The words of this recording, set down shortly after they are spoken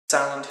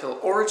Silent Hill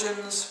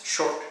Origins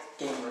Short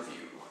Game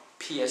Review,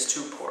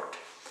 PS2 port.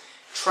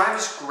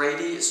 Travis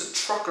Grady is a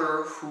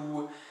trucker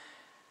who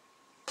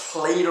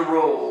played a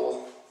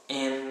role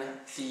in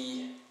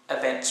the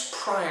events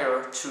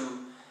prior to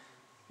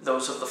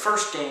those of the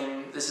first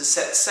game. This is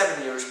set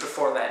 7 years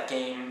before that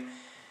game,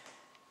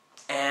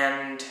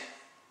 and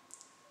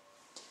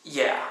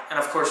yeah, and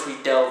of course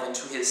we delve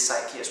into his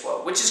psyche as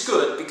well, which is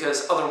good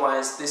because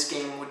otherwise this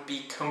game would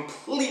be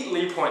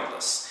completely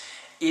pointless.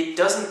 It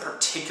doesn't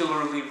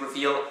particularly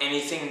reveal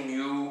anything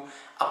new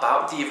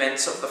about the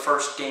events of the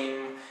first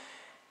game.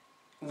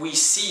 We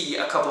see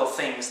a couple of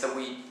things that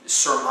we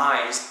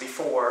surmised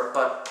before,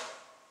 but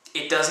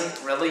it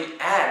doesn't really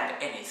add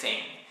anything.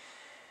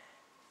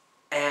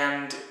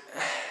 And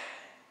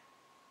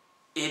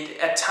it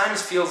at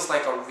times feels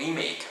like a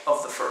remake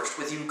of the first,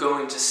 with you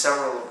going to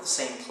several of the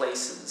same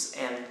places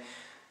and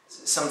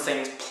some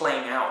things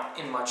playing out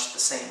in much the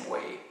same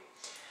way.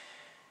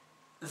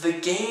 The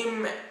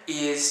game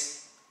is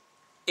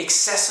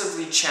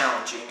excessively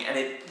challenging, and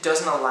it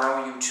doesn't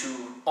allow you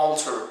to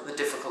alter the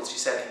difficulty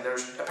setting.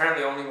 There's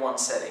apparently only one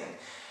setting,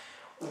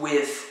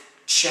 with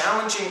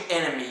challenging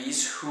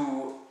enemies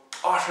who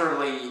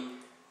utterly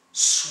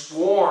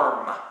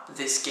swarm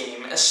this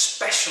game,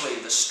 especially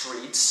the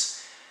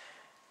streets.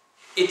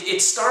 It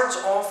starts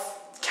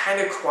off kind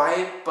of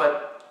quiet,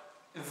 but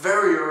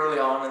very early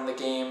on in the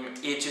game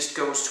it just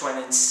goes to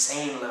an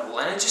insane level,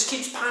 and it just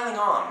keeps piling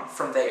on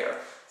from there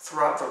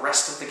throughout the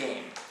rest of the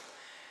game.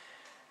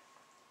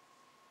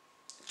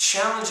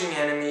 Challenging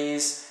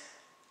enemies,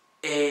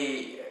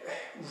 a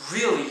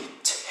really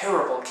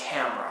terrible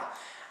camera.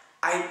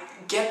 I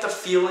get the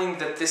feeling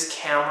that this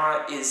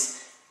camera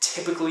is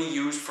typically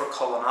used for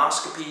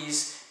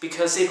colonoscopies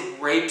because it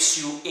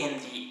rapes you in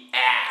the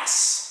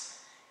ass.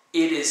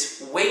 It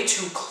is way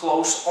too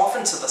close,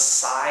 often to the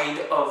side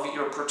of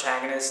your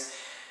protagonist,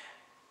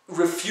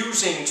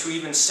 refusing to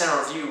even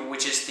center view,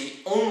 which is the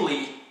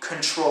only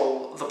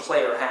control the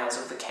player has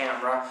of the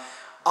camera,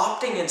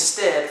 opting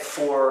instead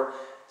for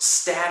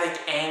static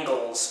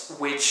angles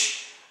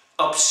which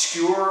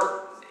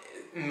obscure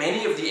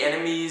many of the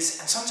enemies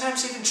and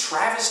sometimes even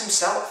Travis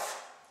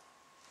himself.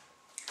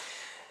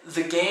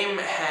 The game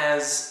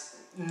has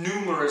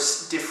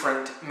numerous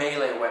different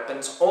melee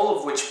weapons, all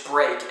of which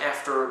break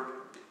after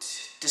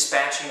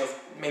dispatching of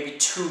maybe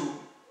 2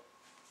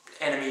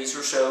 enemies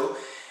or so,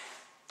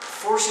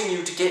 forcing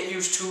you to get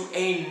used to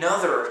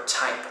another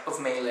type of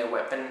melee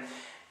weapon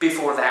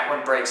before that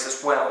one breaks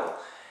as well.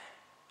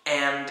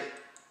 And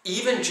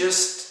even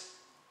just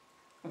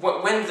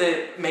when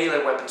the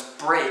melee weapons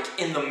break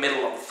in the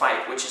middle of the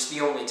fight, which is the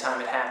only time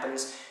it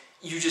happens,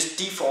 you just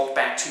default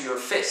back to your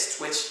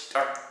fists, which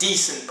are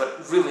decent,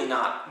 but really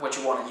not what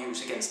you want to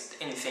use against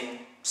anything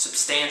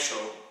substantial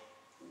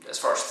as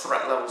far as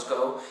threat levels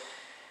go.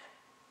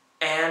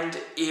 And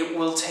it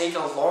will take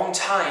a long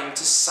time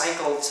to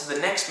cycle to the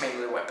next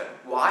melee weapon.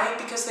 Why?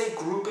 Because they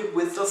group it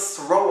with the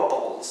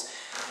throwables.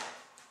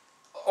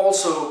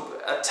 Also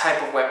a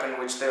type of weapon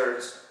which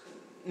there's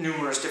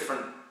numerous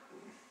different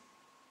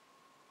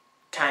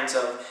kinds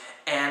of,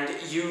 and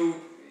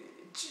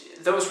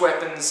those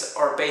weapons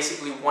are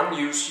basically one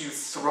use. You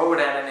throw it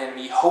at an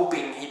enemy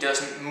hoping he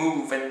doesn't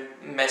move and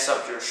mess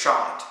up your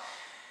shot.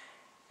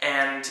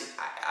 And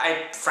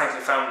I frankly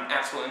found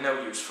absolutely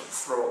no use for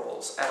the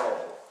throwables at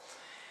all.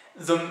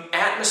 The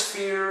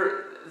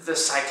atmosphere, the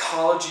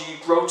psychology,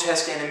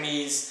 grotesque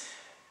enemies,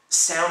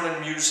 sound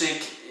and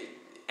music,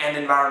 and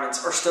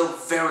environments are still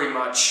very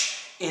much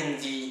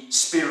in the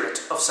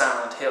spirit of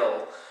Silent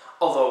Hill,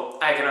 although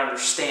I can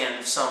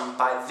understand if some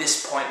by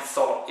this point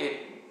thought it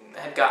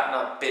had gotten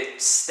a bit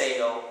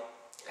stale,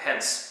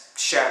 hence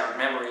shattered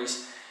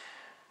memories.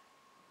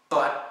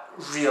 But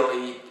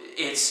really,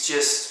 it's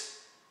just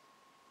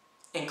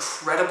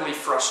incredibly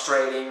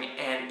frustrating,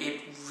 and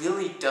it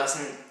really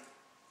doesn't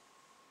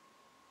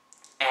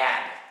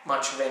add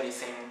much of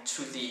anything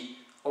to the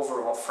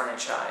overall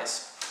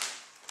franchise.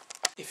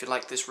 If you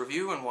like this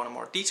review and want a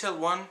more detailed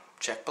one,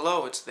 check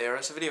below, it's there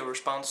as a video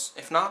response.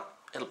 If not,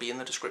 it'll be in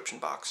the description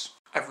box.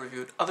 I've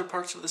reviewed other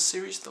parts of this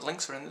series, the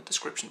links are in the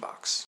description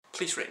box.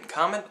 Please rate and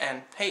comment,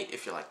 and hey,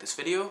 if you like this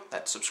video,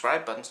 that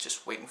subscribe button's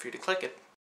just waiting for you to click it.